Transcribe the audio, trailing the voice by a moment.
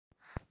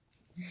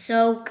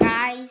So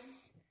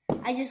guys,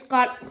 I just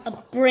got a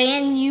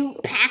brand new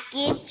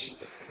package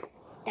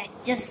that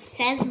just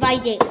says my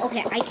name.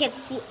 Okay, I can't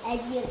see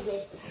any of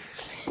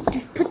this.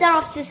 Just put that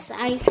off to the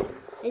side.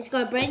 It's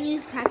got a brand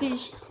new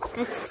package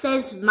that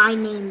says my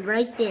name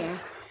right there.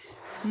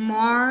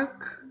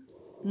 Mark.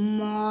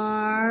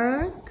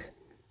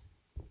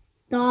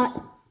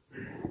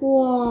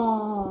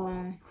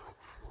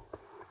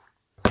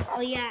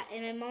 Oh yeah,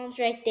 and my mom's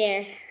right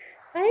there.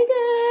 Hi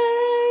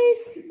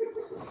guys,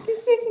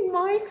 this is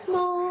Mark's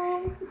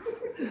mom.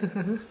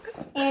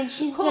 And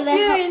she's Hope gonna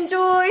you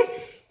enjoy.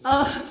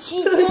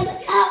 she's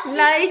gonna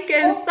Like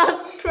and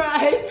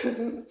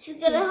subscribe. She's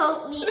gonna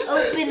help me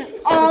open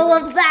all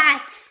of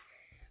that.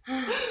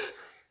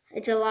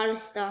 It's a lot of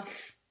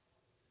stuff.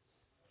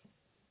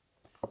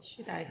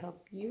 Should I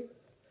help you?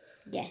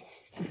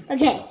 Yes.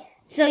 Okay.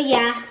 So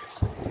yeah.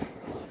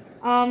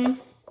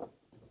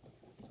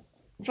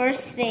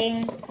 First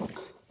thing,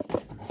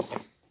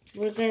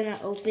 we're gonna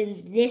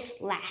open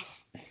this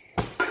last.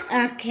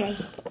 Okay.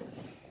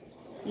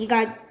 You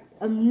got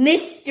a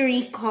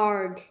mystery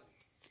card.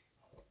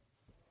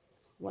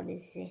 What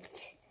is it?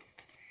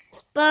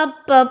 Ba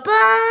ba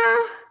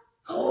ba.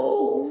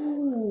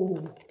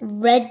 Oh,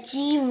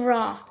 Reggie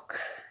Rock.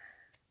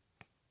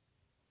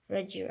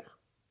 Reggie Rock.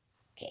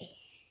 Okay.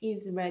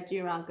 is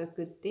Reggie Rock a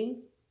good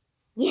thing?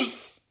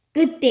 Yes.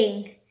 Good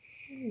thing.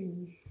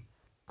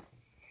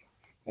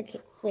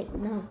 Okay, wait,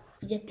 no.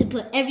 You have to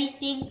put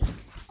everything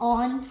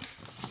on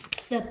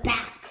the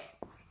back.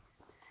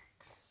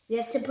 You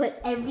have to put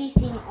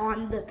everything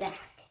on the back.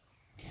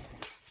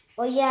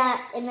 Oh yeah,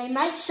 and I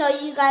might show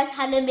you guys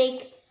how to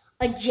make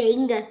a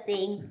Jenga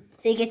thing.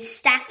 So you can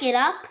stack it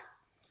up.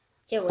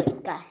 Here,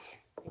 wait, guys.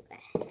 Like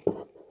that.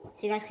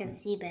 So you guys can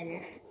see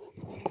better.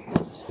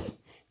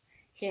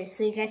 Here,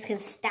 so you guys can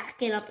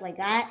stack it up like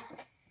that.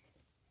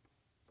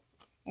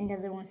 And the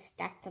other one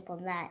stacked up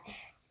on that.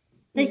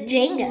 The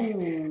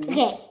Jenga.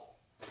 Okay.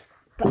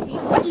 But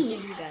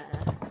yeah,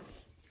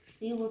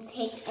 we will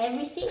take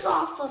everything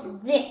off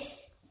of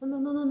this. Oh,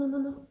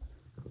 no.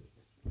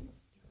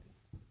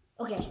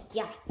 Okay,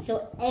 yeah.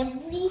 So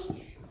every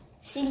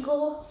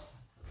single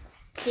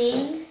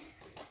thing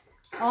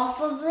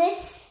off of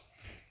this.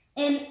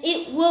 And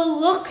it will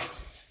look,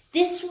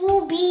 this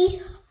will be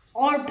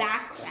our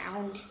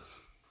background.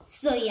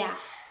 So yeah,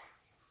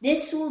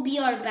 this will be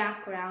our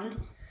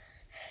background.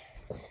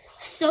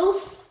 So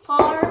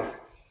far,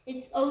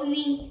 it's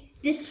only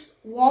this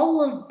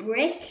wall of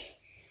brick.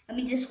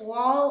 This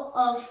wall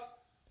of,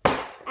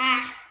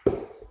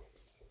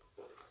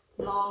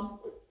 Mom.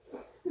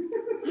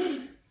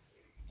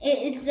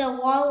 It's a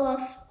wall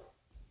of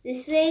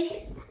this thing,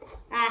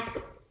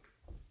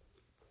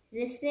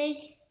 this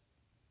thing.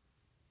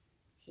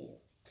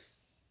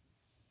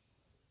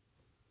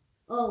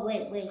 Oh,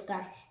 wait,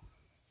 guys.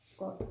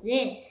 Got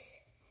this.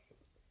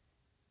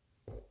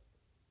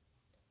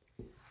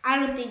 I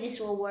don't think this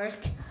will work.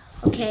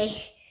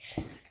 Okay.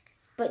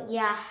 But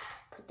yeah,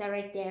 put that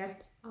right there.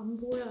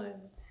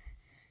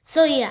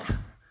 So yeah,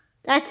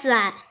 that's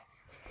that.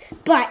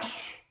 But,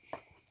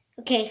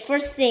 okay,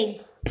 first thing,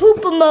 poop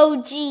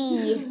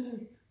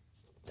emoji.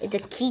 It's a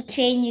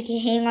keychain you can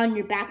hang on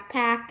your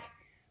backpack.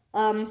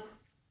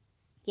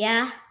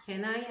 Yeah.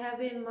 Can I have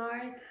it,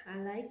 Mark? I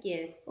like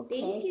it.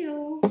 Okay. Thank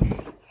you.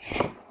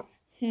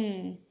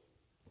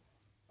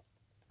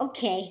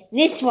 Okay,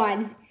 this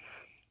one.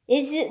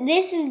 This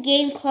is a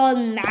game called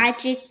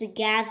Magic the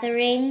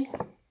Gathering.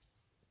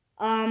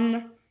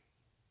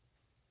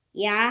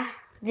 Yeah,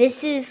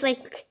 this is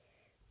like,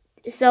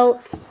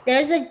 so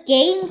there's a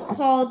game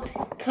called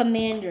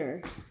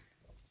Commander.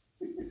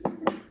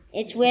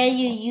 It's where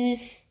you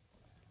use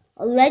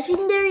a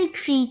legendary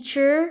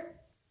creature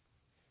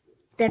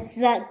that's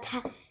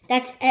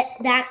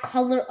that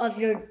color of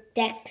your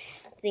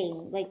deck's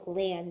thing, like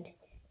land,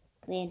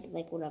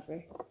 like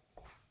whatever.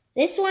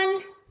 This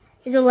one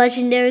is a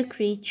legendary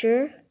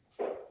creature.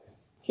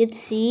 You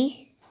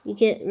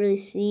can't really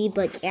see,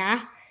 but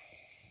yeah.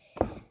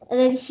 And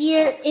then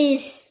here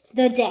is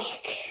the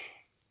deck.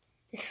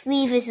 The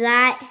sleeve is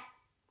that.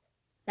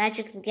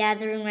 Magic the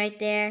Gathering right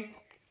there.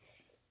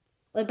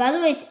 Wait, by the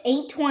way, it's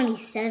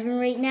 8:27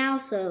 right now,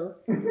 so.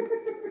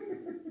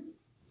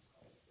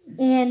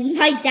 And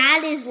my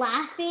dad is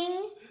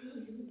laughing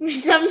for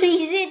some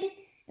reason.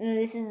 And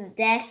this is the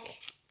deck.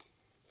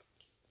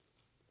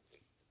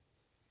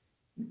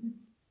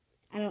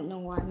 I don't know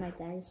why my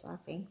dad is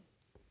laughing.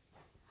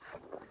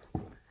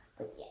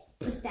 But yeah,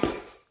 put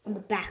that in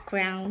the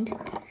background.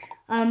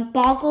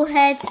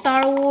 Bogglehead,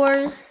 Star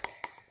Wars,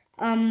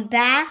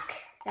 back.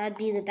 That'd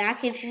be the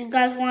back. If you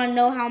guys want to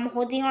know how I'm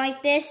holding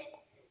like this,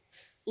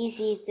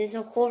 easy. There's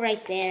a hole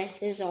right there.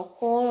 There's a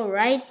hole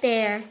right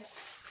there.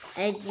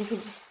 And you can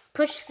just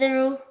push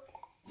through.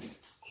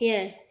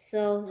 Here.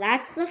 So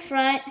that's the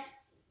front.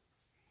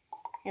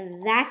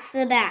 And that's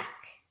the back.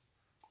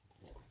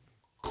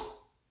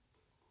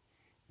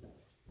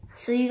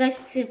 So you guys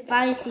can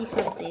finally see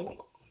something.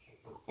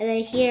 And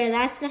then here,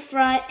 that's the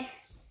front.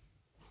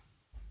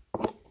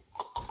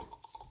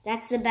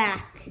 That's the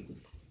back.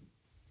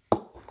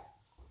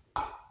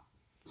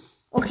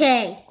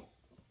 Okay.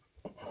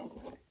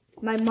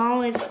 My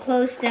mom is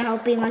close to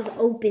helping us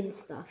open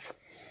stuff.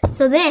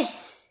 So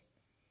this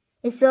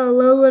is the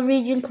Lola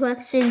Region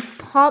Collection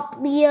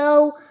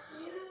Poplio,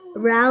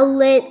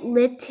 Rowlet,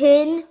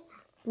 Litten,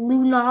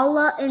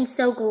 Lunala, and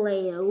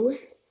Sogaleo.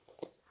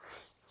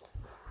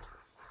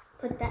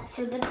 Put that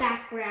for the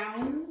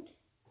background.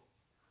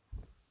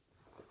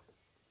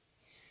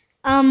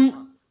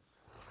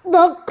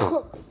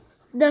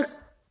 The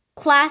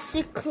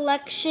Classic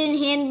Collection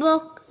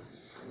Handbook,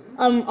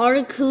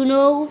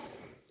 Articuno,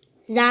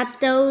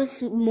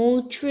 Zapdos,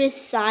 Moltres,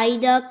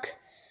 Psyduck,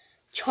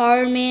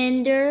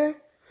 Charmander,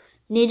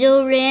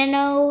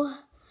 Nidorano,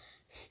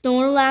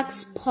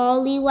 Snorlax,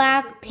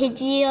 Poliwag,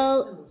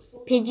 Pidgeot,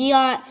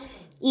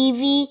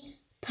 Eevee,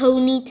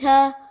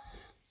 Ponyta,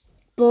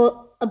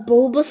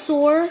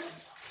 Bulbasaur,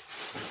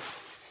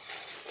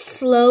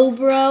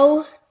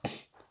 Slowbro,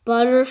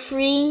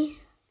 Butterfree,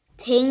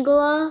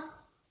 Tangela,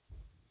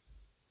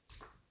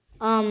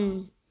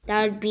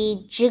 that would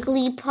be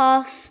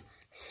Jigglypuff,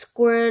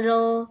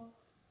 Squirtle,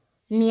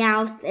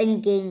 Meowth,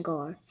 and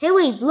Gengar. Hey,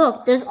 wait,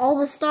 look, there's all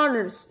the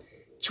starters.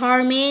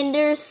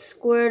 Charmander,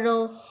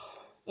 Squirtle,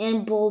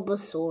 and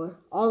Bulbasaur.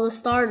 All the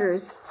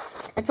starters.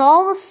 It's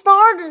all the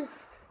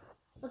starters.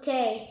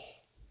 Okay.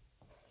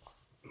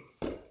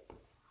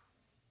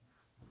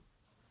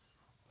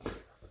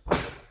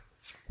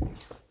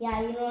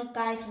 Yeah, you know what,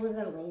 guys? We're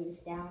going to lay this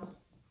down.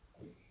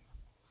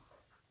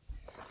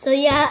 So,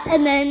 yeah,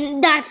 and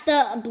then that's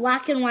the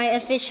black and white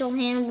official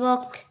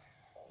handbook.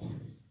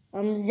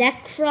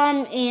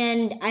 Zekrom,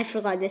 and I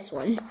forgot this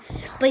one.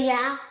 But,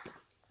 yeah.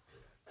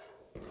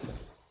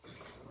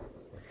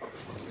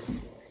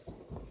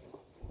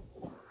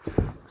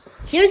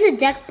 Here's a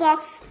deck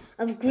box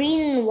of green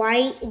and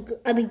white,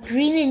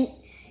 green and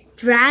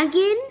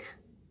dragon.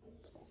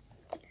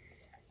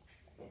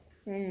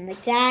 And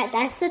like that,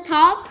 that's the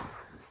top.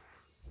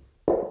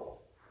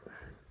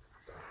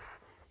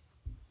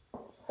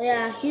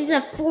 Yeah, he's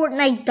a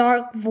Fortnite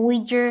Dark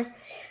Voyager.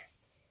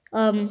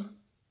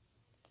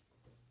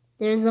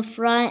 There's the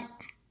front.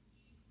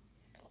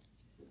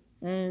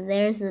 And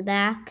there's the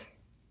back.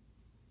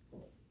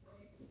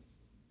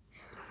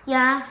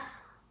 Yeah.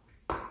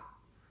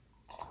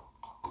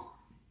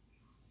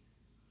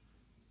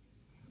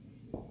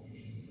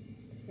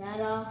 That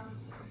off.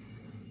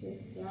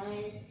 This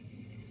side.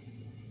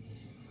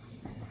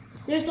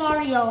 There's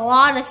already a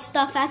lot of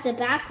stuff at the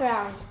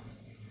background.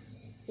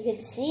 You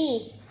can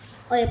see.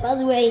 Oh yeah, by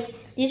the way,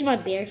 these are my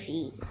bare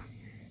feet.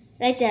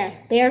 Right there,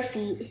 bare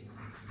feet.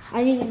 I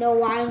don't even know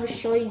why I'm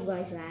showing you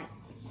guys that.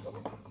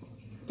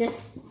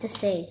 Just to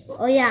say.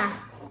 Oh yeah.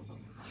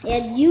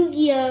 And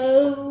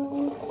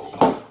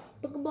Yu-Gi-Oh!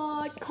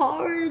 Pokemon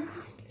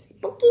cards.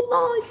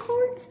 Pokemon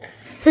cards.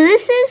 So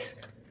this is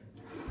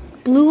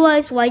Blue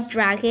Eyes White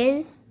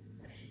Dragon.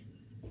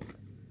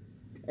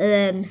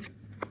 And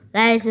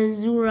that is a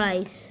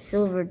Azure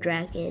Silver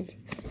Dragon.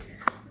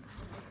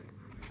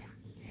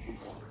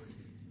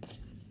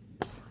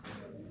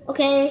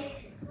 Okay,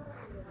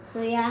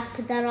 so yeah,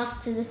 put that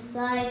off to the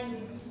side.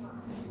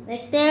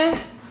 Right there.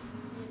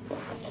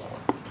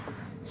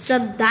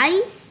 Some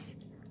dice.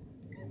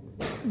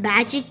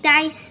 Magic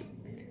dice.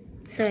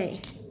 So,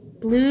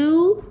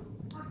 blue,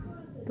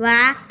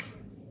 black,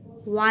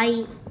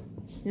 white,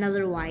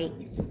 another white.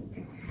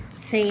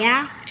 So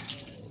yeah,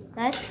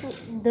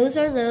 those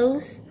are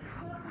those.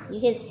 You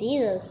can see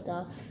those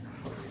stuff.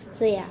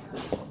 So yeah.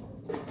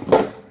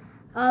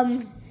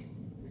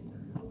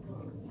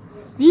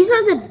 These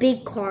are the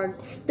big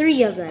cards,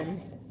 3 of them.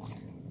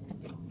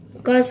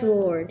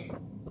 Guzzlord,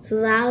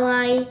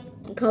 Salalai,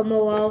 and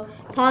Komodo.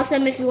 Pause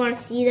them if you want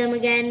to see them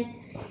again.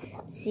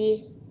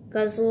 See,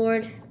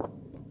 Guzzlord,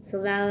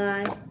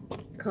 Salalai,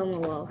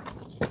 Komodo.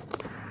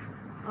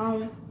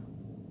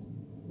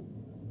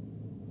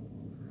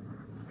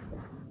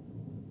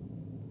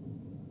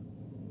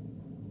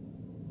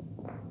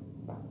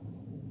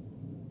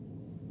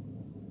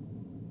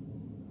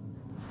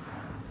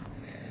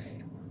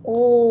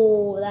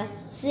 Oh,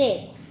 that's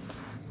sick.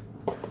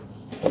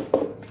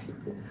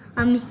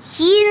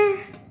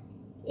 Here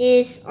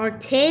is our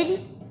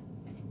tin,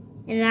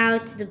 and now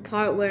it's the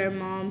part where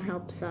Mom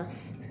helps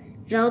us.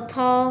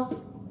 Veltal,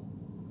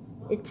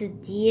 it's a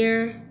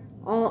deer,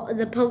 all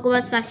the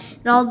Pokemon side,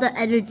 and all the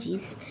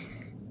energies.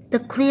 The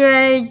clear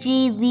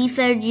energy, leaf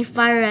energy,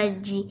 fire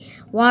energy,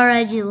 water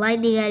energy,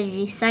 lightning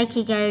energy,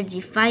 psychic energy,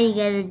 fighting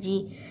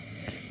energy,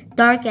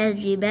 dark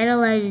energy,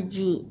 metal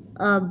energy,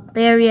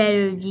 berry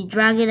energy,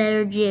 dragon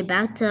energy, and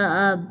back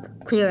to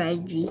clear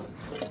energy.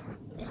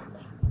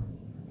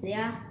 So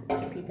yeah,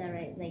 repeat that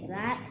right like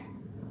that.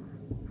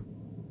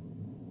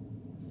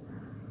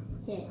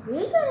 Okay,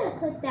 we're gonna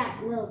put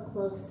that a little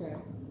closer.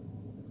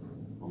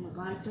 Oh my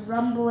god, it's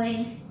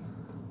rumbling.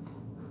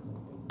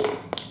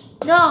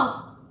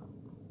 No!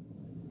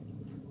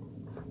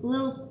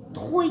 Little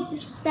toy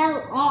just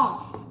fell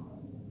off.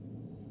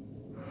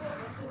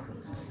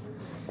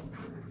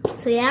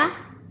 So yeah.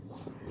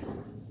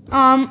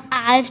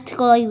 I have to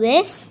go like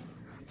this.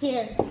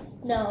 Here.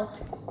 No.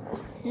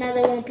 Now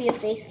there won't be a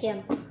face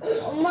cam.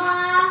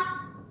 Ma!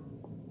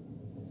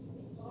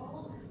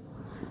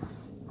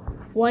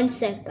 1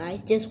 sec,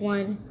 guys. Just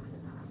one.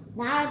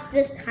 Not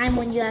this time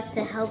when you have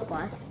to help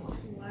us.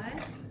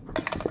 What?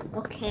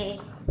 Okay.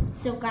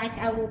 So, guys,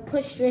 I will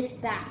push this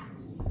back.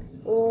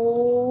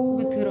 Oh.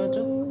 이거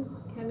들어줘.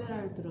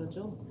 카메라를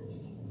들어줘.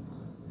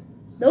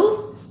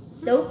 No.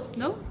 No.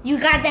 No? You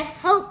gotta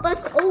help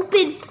us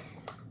open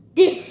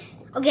this.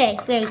 Okay,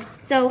 wait.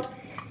 So,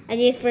 I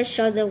need to first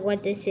show them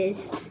what this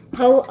is.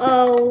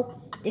 Ho-Oh,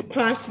 the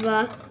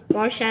crossbow,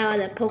 Marshall,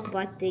 the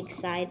Pokemon thing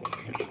side.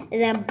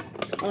 And then,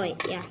 oh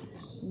wait, yeah.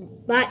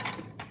 But,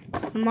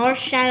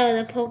 Marshall,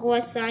 the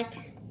Pokemon side.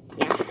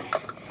 Yeah.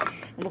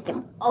 And we're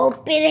gonna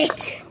open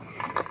it.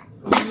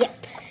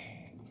 Yep.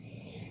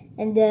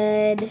 And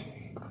then,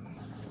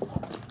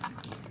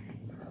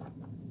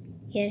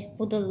 here,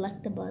 with the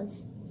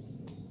Electabuzz.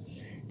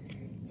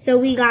 So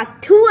we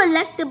got 2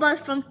 Electabuzz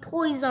from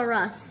Toys R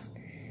Us.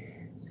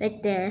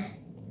 Right there.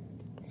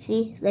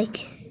 See?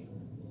 Like,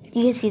 you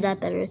can see that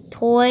better.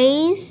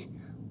 Toys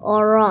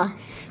R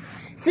Us.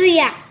 So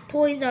yeah,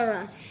 Toys R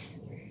Us.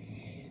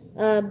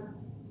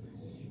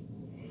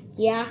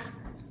 Yeah.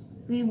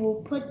 We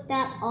will put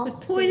that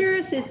off. The Toys R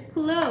Us is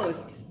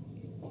closed.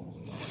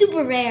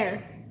 Super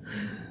rare.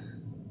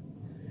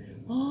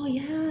 Oh,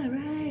 yeah,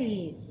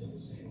 right.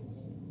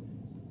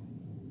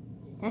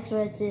 That's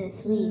where it's in the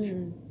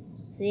sleeve.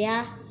 So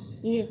yeah,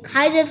 you can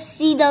kind of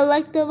see the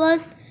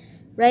Electabuzz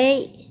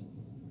right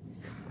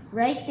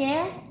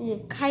there. You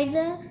can kind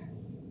of,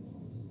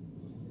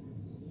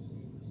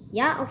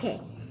 yeah,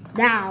 okay.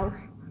 Now,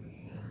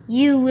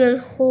 you will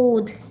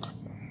hold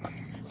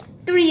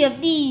 3 of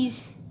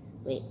these.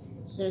 Wait,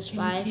 there's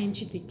 5.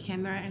 Change the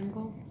camera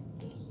angle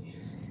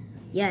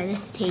Yeah,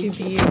 let's to take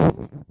view it.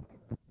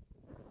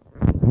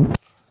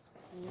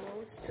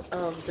 most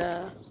of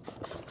the.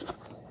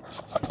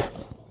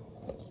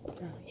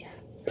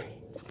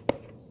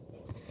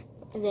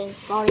 And then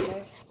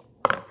farther.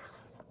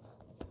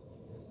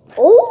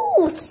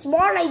 Oh,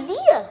 smart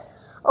idea.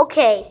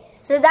 Okay,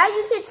 so now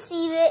you can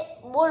see it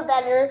more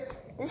better.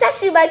 This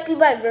actually might be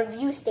my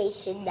review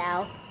station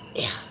now.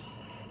 Yeah.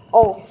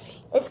 Oh,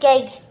 it's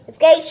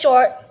getting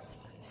short.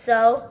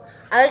 So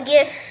I'll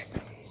give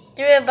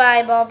 3 of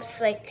my mom's,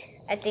 like,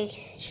 I think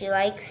she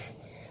likes.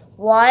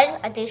 1,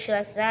 I think she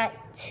likes that.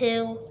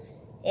 2,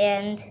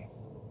 and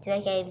do you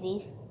like any of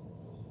these?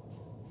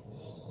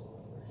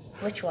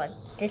 Which one?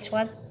 This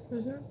one?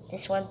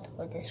 This one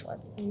or this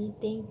one?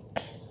 Anything?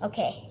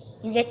 Okay,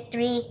 you get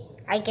 3,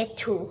 I get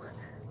 2.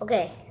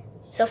 Okay,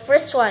 so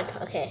first one,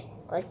 okay,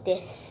 like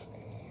this.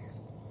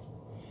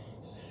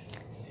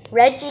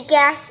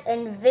 Regigas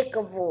and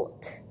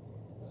Vikavolt.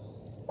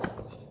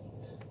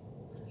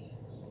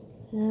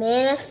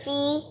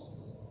 Manaphy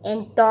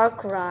and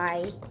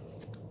Darkrai.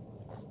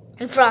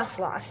 And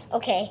Frostloss.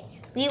 Okay,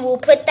 we will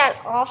put that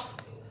off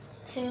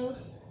to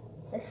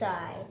the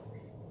side.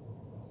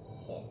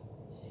 Okay.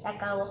 That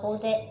guy will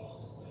hold it.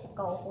 That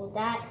guy will hold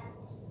that.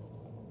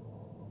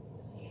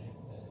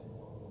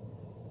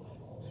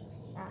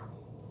 Now.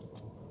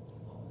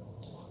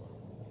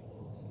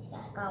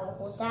 That guy will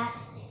hold that.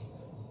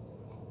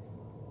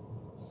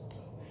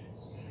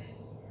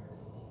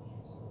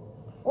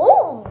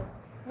 Oh!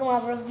 We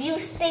have a review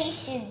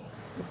station.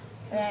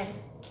 And then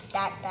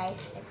that guy.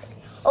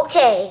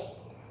 Okay.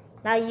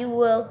 Now you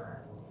will.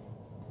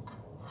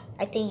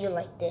 I think you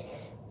like this.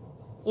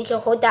 You can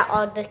hold that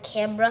on the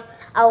camera.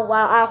 While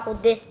I'll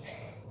hold this.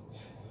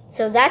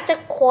 So that's a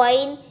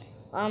coin.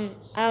 I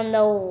don't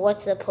know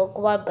what's the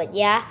Pokemon, but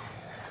yeah.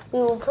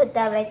 We will put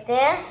that right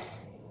there.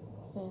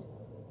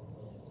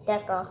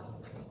 That guy.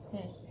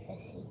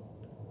 Let's see.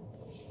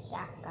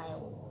 That guy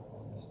will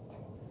hold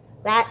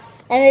it. That.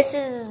 And this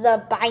is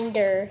the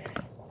binder.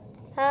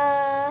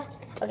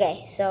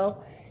 Okay,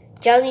 so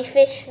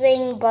Jellyfish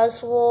thing,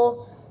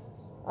 Buzzwole,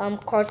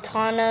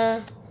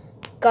 Cortana,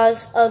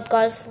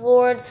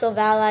 Guzzlord,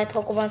 Silvally,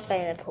 Pokemon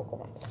Sign, and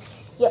Pokemon.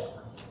 Yep.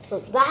 So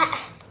that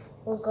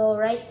will go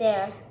right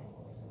there.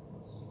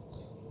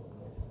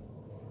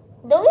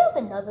 Don't we have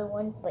another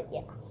one? But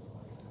yeah.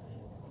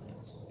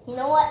 You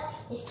know what?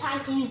 It's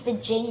time to use the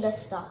Jenga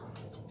stuff.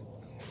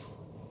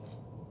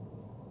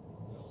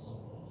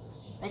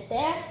 Right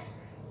there.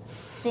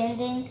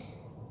 Standing.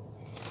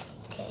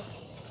 Okay.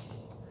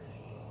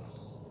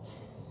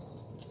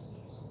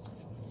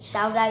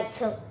 Shout out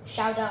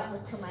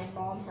to my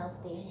mom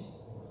helping.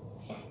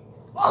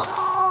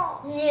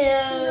 Oh,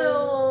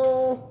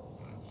 no.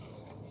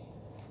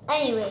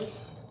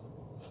 Anyways,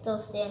 still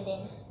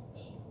standing.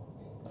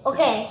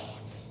 Okay.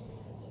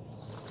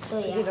 So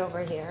yeah. Put it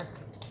over here.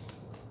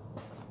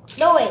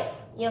 No wait.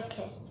 You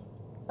okay?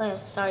 Oh,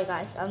 sorry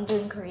guys. I'm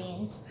doing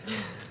Korean.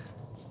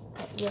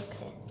 You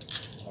okay?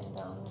 And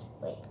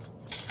wait.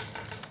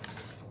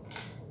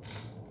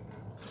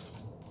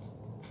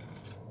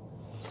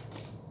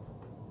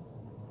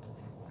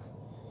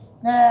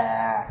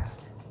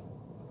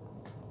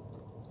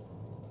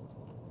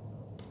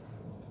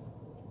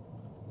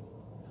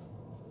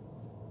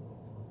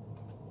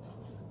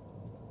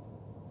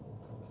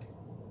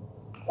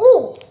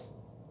 Ooh!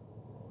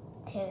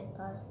 Okay,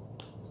 got it.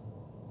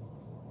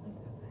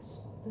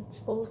 Let's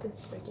fold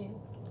this again.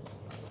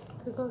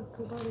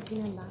 그거를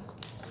그냥 놔.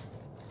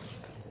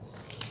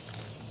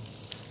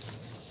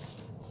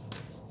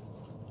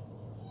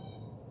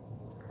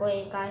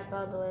 Wait, guys,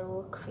 by the way,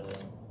 we're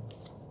creating.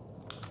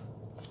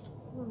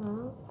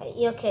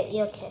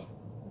 이렇게.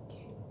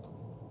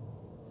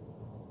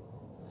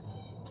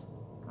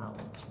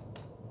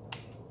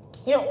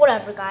 You know,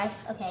 whatever, guys.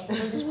 Okay,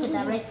 we'll just put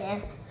that right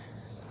there.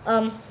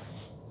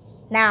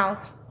 Now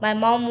my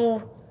mom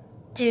will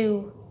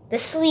do the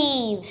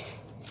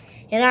sleeves,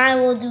 and I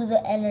will do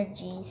the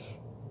energies.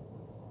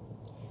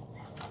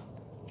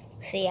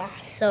 So yeah,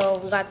 so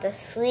we got the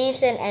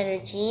sleeves and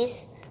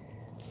energies.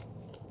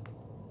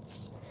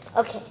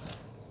 Okay.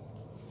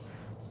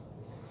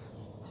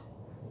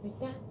 Like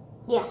that?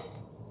 Yeah.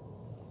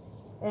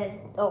 And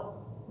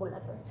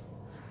whatever.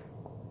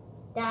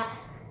 That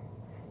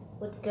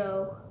would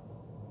go.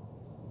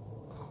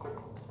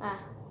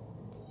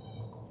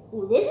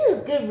 Ooh, this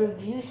is a good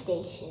review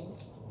station.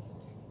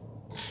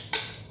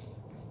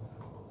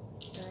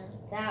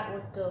 That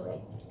would go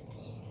right.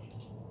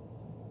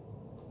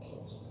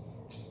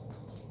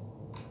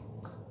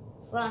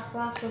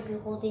 Frost will be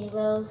holding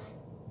those.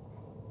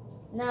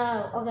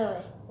 No. Okay,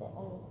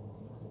 wait.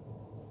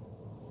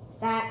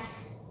 That.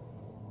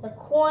 The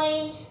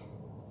coin.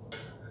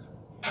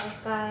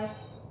 That guy.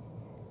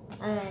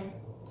 And then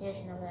here's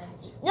another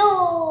energy.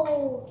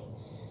 No!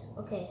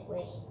 Okay,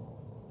 wait.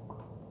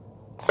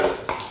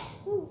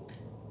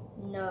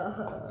 No.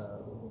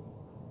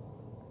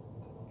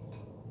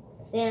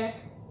 There.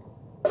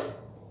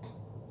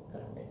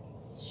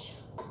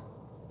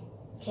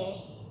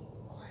 Okay.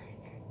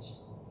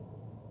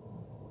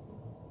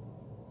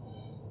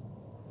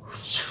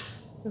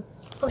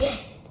 Okay.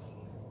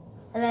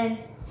 And then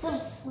some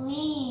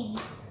sleeves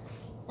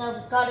that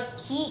we gotta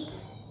keep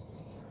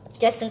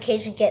just in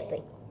case we get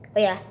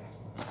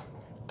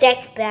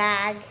deck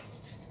bag.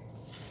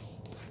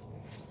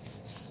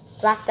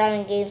 Black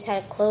Diamond Games how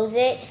to close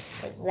it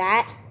like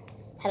that.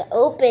 How to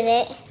open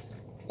it.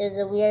 There's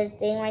a weird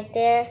thing right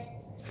there.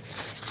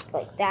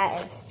 Like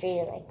that and straight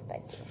it like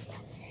that.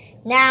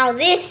 Now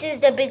this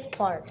is the big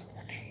part.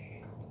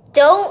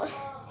 Don't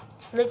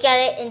look at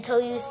it until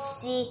you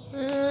see.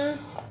 Oh,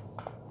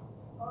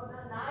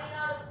 the 9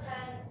 out of 10.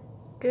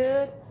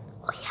 Good.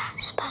 Oh yeah,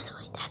 and by the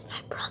way, that's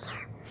my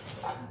brother.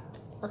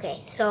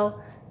 Okay, so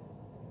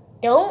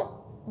don't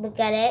look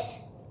at it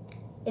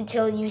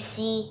until you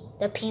see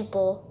the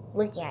people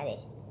looking at it.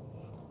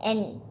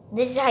 And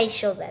this is how you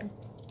show them.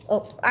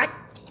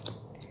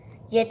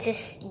 You have to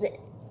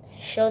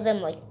show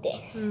them like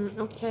this.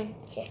 Okay.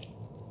 Okay.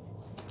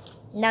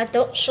 Now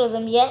don't show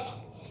them yet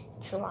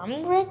until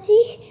I'm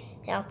ready.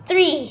 Now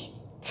 3,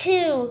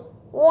 2,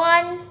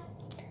 1.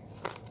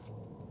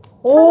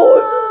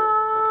 Oh.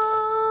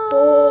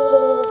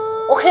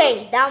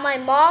 Okay, now my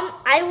mom,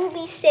 I will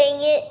be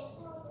saying it,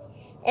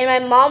 and my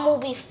mom will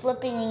be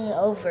flipping it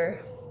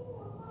over.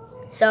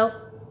 So,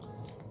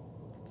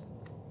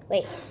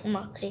 wait,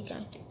 Mama, click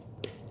on.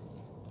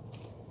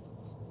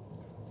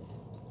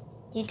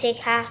 You take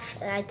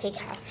half, and I take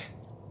half.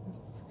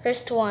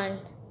 First one,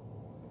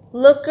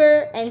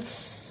 Looker and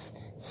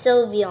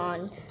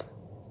Sylveon.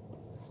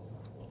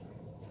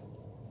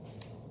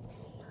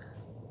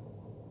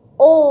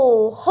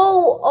 Oh,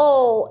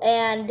 Ho-Oh,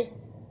 and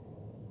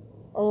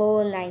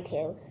Alolan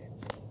Ninetales.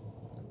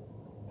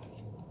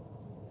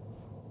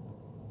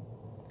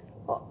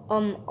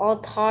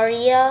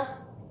 Altaria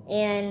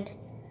and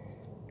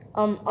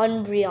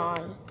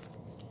Umbreon.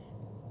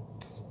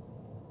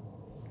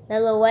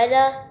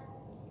 Meloetta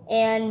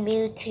and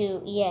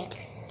Mewtwo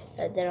EX.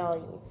 They're all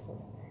useful.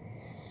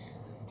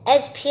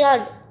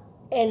 Espeon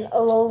and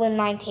Alolan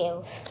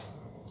Ninetales.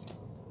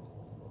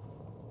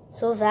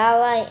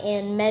 Sylvala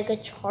and Mega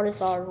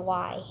Charizard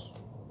Y.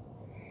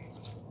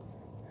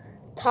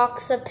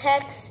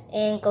 Toxapex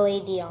and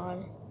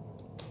Gladion.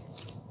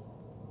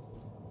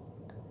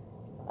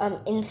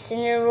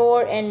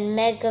 Incineroar and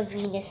Mega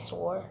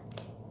Venusaur.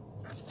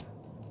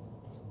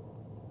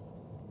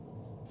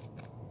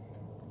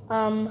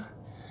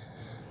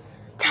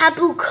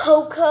 Tapu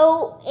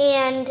Koko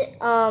and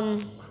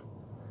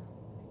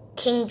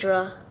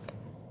Kingdra.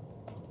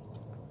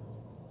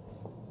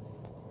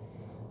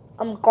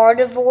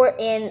 Gardevoir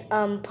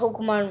and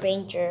Pokemon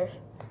Ranger.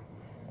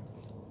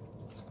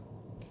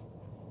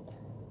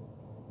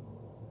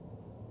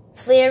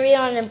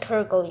 Flareon and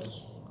Pergly.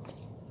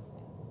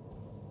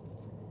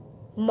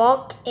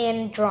 Mach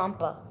and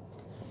Drampa.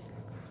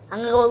 I'm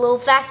gonna go a little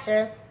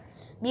faster.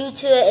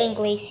 Mewtwo and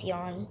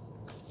Glaceon.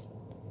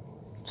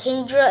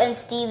 Kingdra and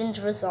Steven's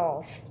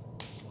Resolve.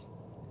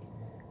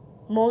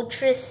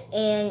 Moltres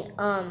and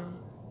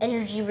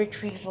Energy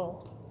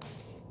Retrieval.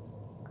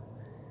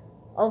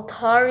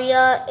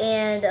 Altaria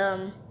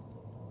and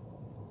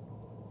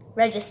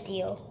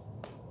Registeel.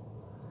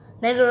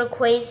 Mega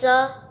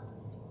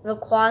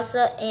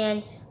Rayquaza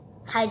and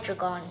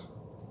Hydreigon.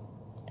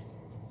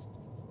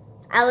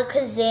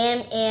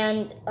 Alakazam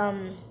and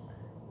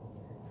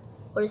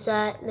what is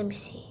that? Let me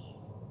see.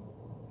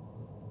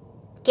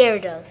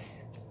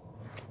 Gyarados.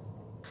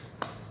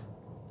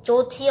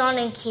 Jolteon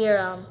and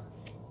Kyurem.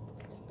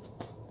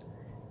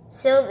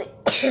 Sylvie.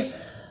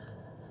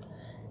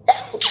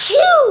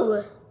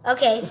 Chew!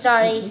 Okay,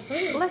 sorry.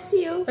 Bless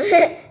you.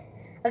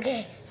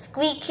 Okay,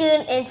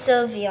 Squeakoon and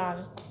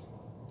Sylveon.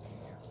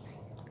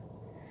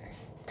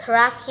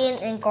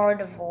 Terrakion and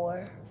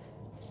Gardevoir.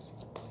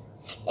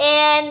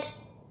 And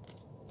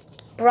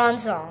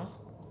Bronzong.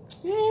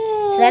 Yay.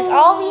 So that's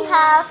all we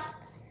have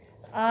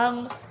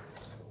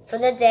for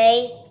the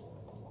day.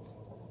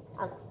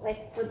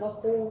 Like for the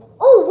whole.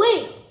 Oh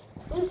wait,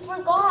 we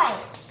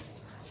forgot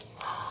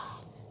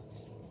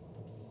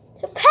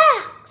the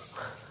packs,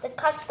 the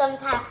custom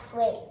packs.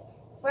 Wait,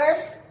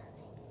 first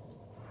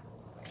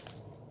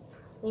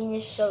we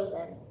need to show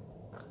them.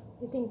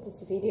 I think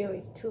this video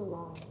is too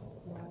long.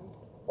 Right?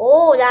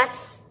 Oh,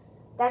 that's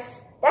a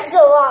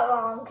lot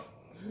long.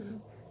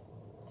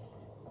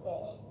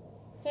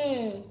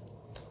 Okay.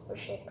 Where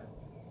should I put this?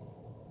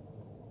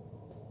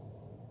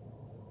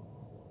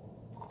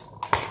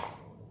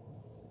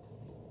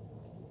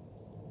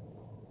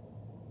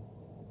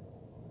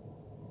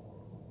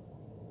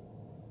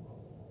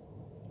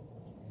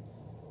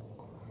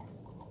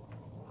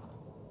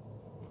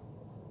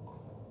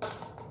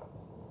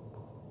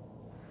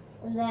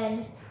 And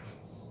then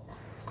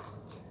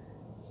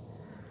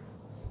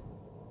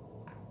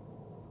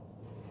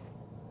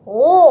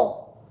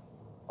oh,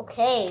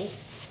 okay.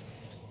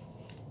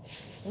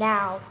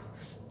 Now,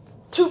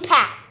 2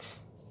 packs.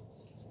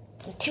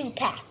 And 2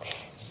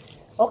 packs.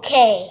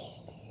 Okay.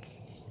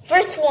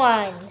 First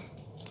one,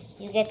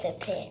 you get to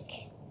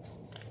pick.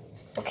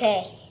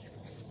 Okay.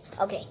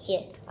 Okay,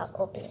 here, I'll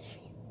open it for you.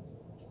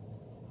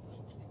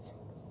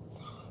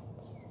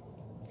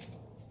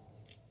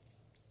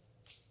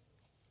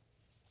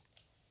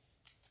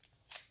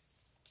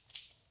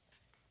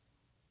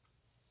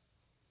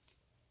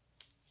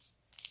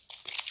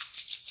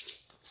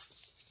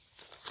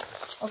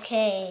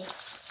 Okay.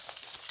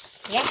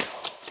 Yeah.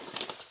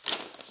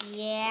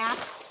 Yeah.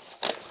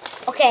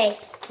 Okay.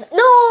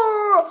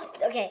 No!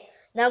 Okay.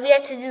 Now we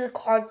have to do the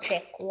card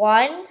trick.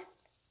 1,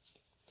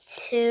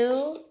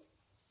 2,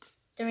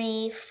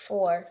 3,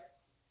 4.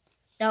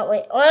 No,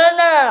 wait. Oh,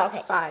 no.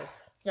 Okay. 5.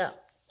 No.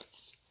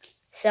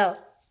 So,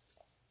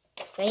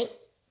 wait.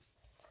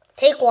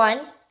 Take 1.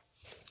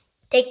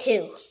 Take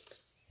 2.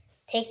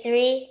 Take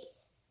 3.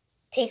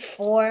 Take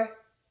 4.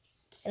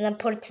 And then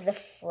put it to the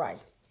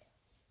front.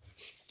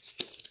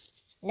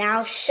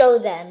 Now show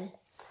them.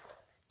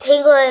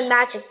 Tangela and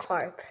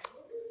Magikarp.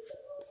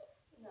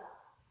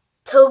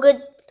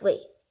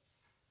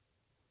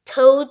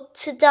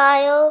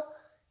 Totodile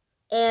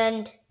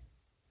and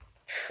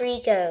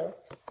Trico.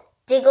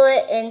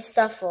 Diglett and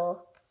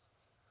Stuffle.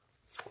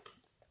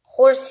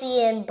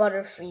 Horsey and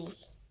Butterfree.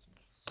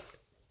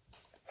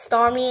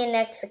 Starmie and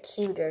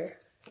Executor.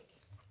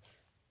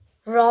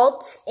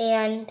 Ralts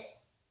and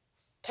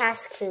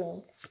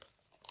Cascoon.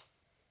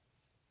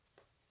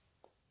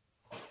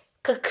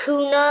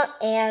 Kakuna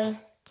and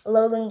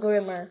Alolan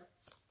Grimmer.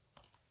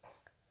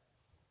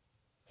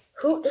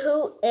 Hoot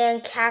Hoot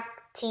and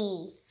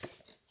Cacti.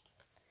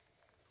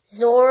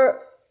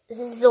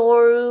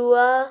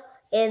 Zorua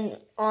and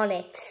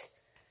Onyx.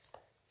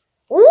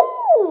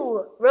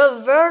 Ooh!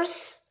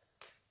 Reverse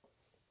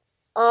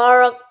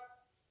Araquanid.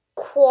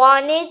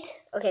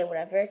 Okay,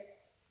 whatever.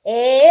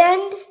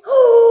 And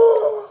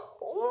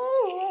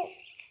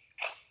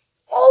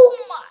oh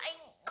my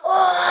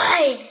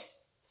god!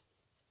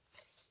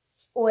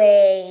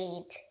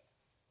 Wait.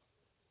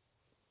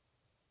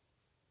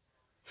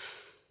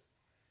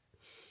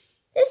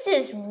 This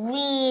is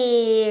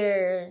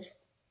weird.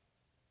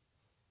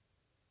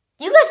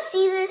 Do you guys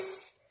see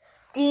this?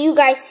 Do you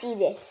guys see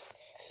this?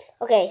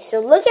 Okay, so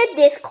look at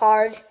this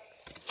card.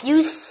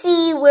 You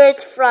see where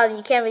it's from.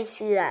 You can't really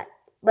see that.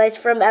 But it's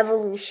from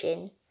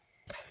Evolution.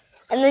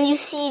 And then you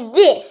see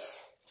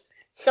this.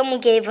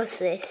 Someone gave us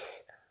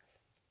this.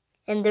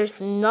 And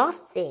there's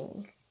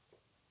nothing.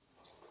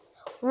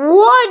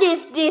 What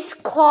if this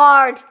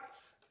card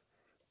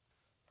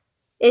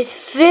is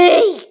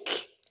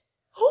fake?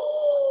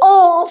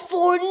 All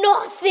for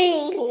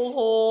nothing.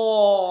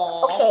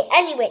 Okay,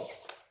 anyways.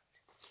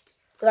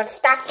 We gotta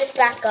stack this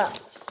back up.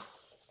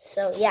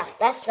 So yeah,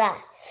 that's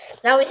that.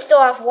 Now we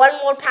still have one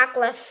more pack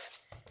left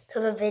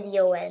till the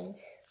video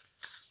ends.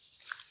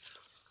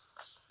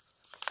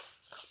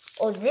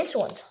 Oh, this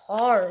one's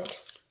hard.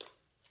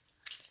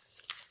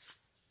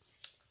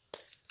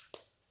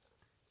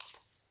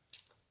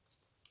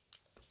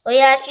 Oh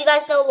yeah, if you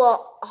guys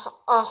know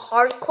a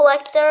Heart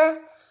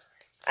Collector,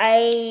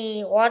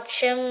 I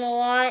watch him a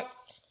lot.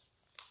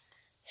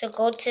 So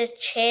go to his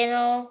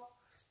channel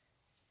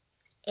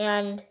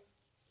and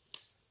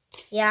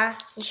yeah,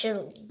 you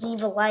should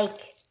leave a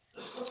like.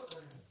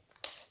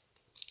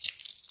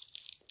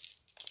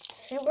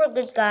 Super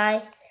good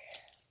guy.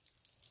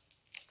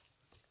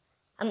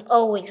 I'm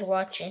always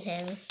watching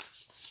him.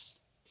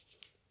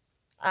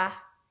 I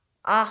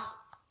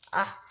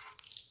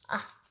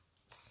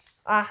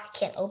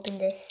can't open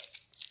this.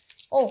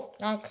 Oh,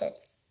 now I could.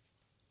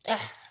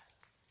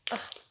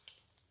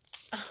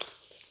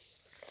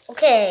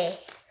 Okay.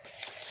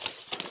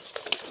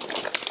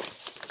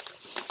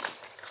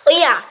 Oh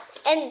yeah,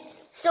 and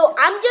So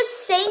I'm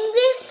just saying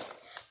this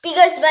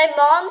because my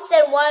mom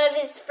said one of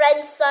his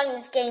friend's son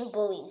is getting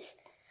bullied.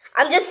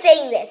 I'm just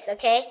saying this,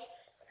 okay?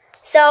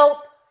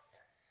 So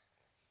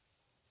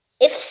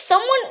if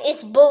someone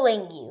is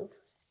bullying you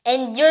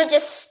and you're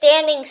just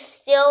standing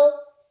still,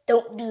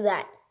 don't do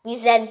that.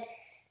 Because then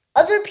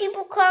other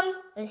people come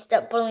and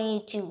start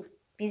bullying you too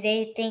because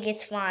they think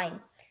it's fine.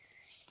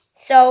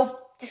 So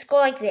just go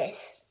like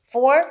this.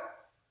 4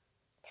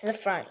 to the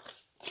front.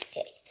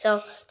 Okay,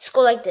 so just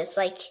go like this.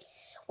 Like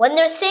when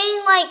they're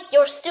saying like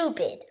you're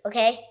stupid,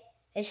 okay?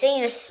 They're saying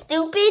you're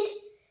stupid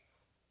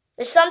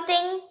or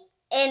something,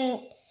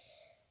 and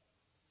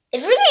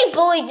if you're getting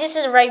bullied, this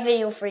is the right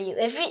video for you.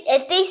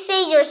 If they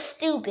say you're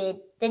stupid,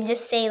 then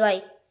just say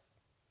like,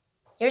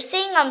 you're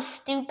saying I'm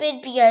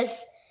stupid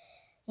because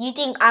you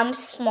think I'm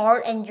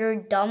smart and you're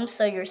dumb,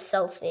 so you're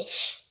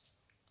selfish.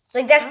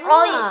 Like that's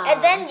all you,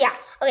 and then yeah.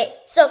 Okay,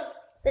 so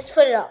let's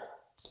put it up.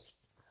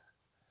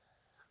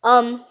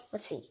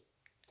 Let's see.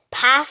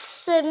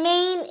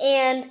 Passamane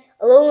and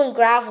Alolan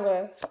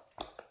Graveler.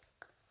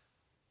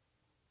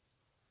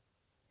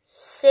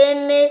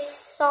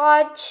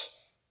 Simisage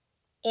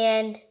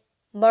and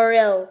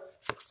Marill.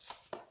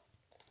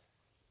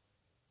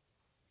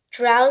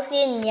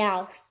 Drowsy and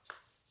Meowth.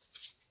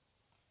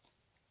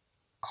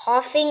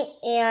 Coughing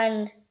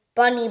and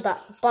Bunnelby.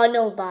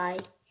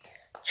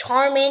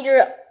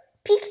 Charmander,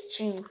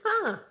 Pikachu.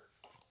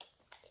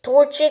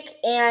 Torchic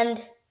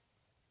and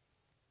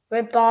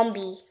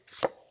Ribombee.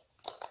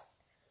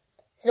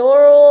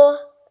 Zorua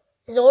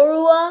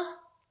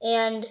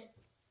and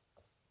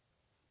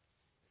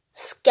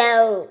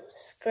Skrelp.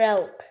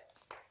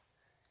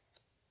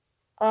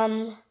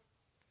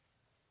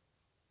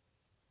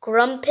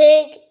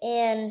 Grumpig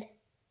and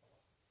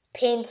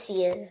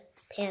Pansear.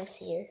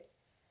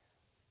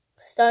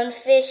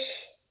 Stunfish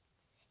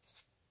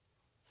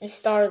and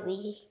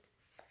Starly.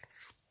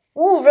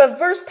 Ooh,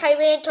 reverse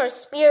Tyranitar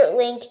Spirit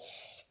Link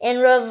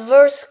and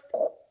reverse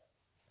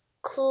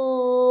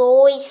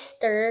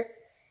Cloyster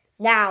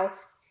now.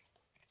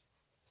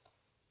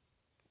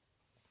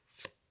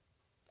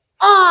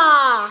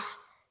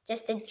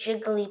 Just a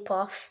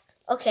Jigglypuff.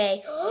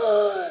 Okay.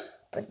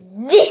 But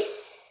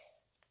this.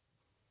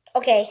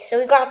 Okay, so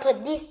we gotta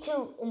put these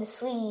two in the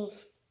sleeve.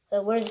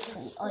 So where's the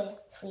sleeve? Oh yeah,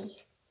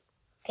 sleeve.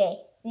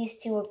 Okay, these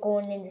two are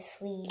going in the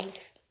sleeve.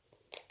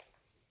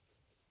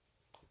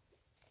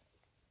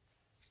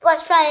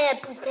 Let's try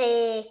it, Boost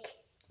Pick.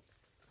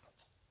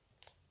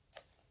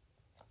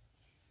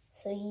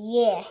 So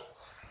yeah.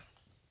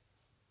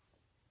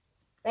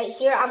 Right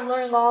here, I'm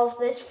learning all of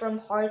this from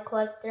Hard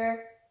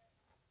Collector.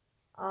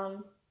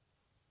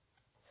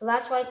 So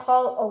that's why I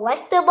call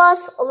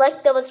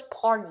Electabuzz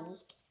Party.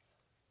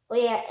 Oh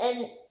yeah,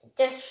 and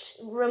just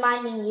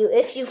reminding you,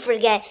 if you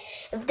forget,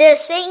 if they're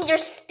saying you're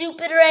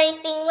stupid or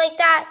anything like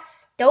that,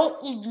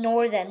 don't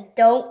ignore them.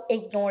 Don't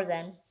ignore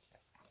them.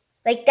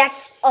 Like,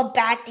 that's a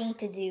bad thing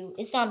to do.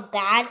 It's not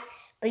bad,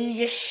 but you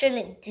just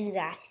shouldn't do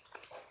that.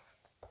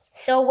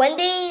 So when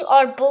they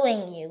are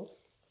bullying you,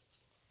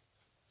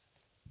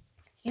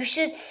 you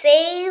should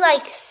say,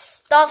 like,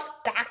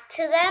 stuff back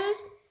to them.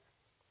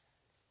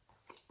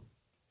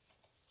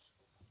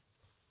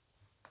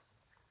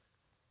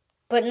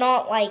 But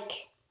not,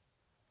 like,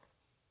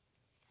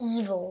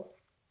 evil.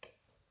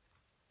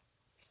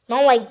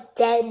 Not like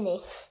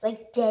deadness.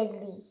 Like,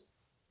 deadly.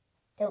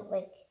 Don't,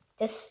 like,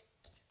 just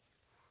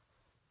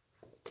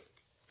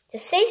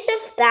say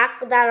stuff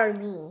back that are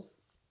mean.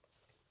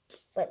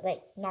 But,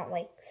 like, not,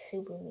 like,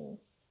 super mean.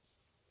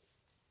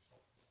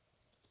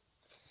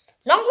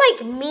 Not,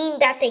 like, mean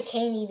that they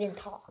can't even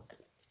talk.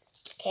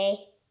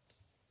 Okay?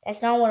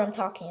 That's not what I'm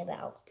talking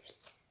about.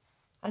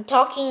 I'm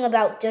talking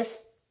about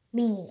just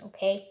mean,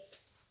 okay?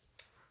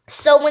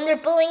 So when they're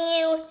bullying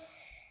you,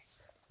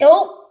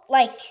 don't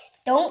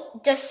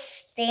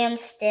just stand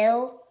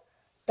still.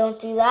 Don't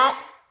do that.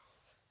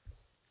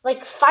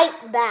 Like,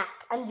 fight back.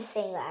 I'm just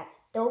saying that.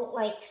 Don't,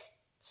 like,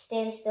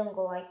 stand still and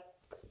go like...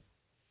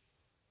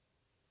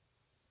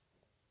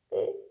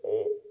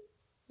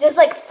 Just,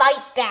 like,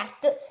 fight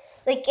back.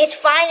 Like, it's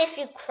fine if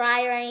you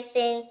cry or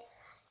anything.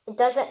 It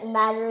doesn't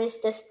matter.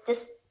 It's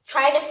just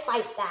try to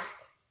fight back.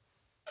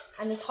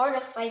 I mean, it's hard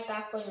to fight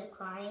back when you're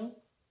crying.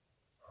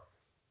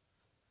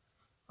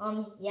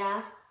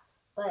 Yeah.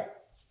 But...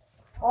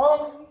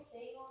 I'm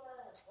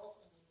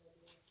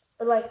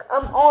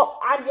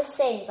just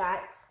saying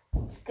that.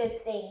 It's a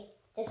good thing.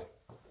 Just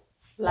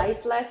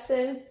life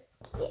lesson.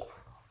 Yeah.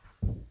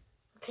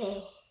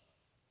 Okay.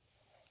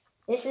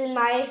 This is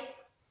my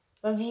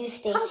review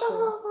station.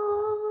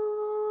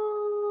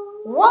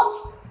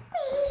 Whoa!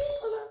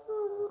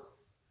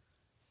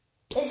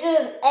 This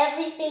is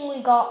everything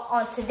we got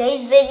on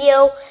today's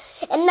video.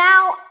 And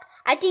now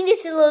I think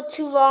this is a little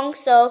too long,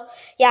 so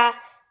yeah.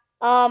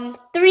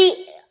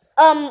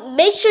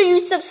 Make sure you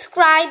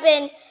subscribe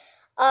and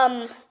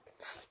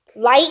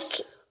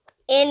like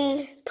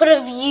and put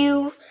a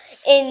view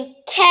in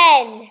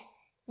 10,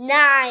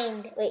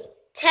 9,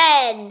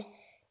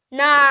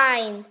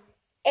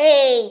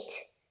 8,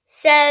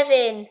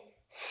 7,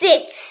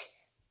 6,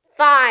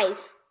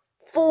 5,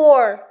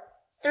 4,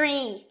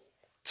 3,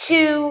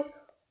 2,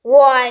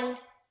 1,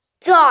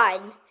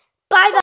 done. Bye bye.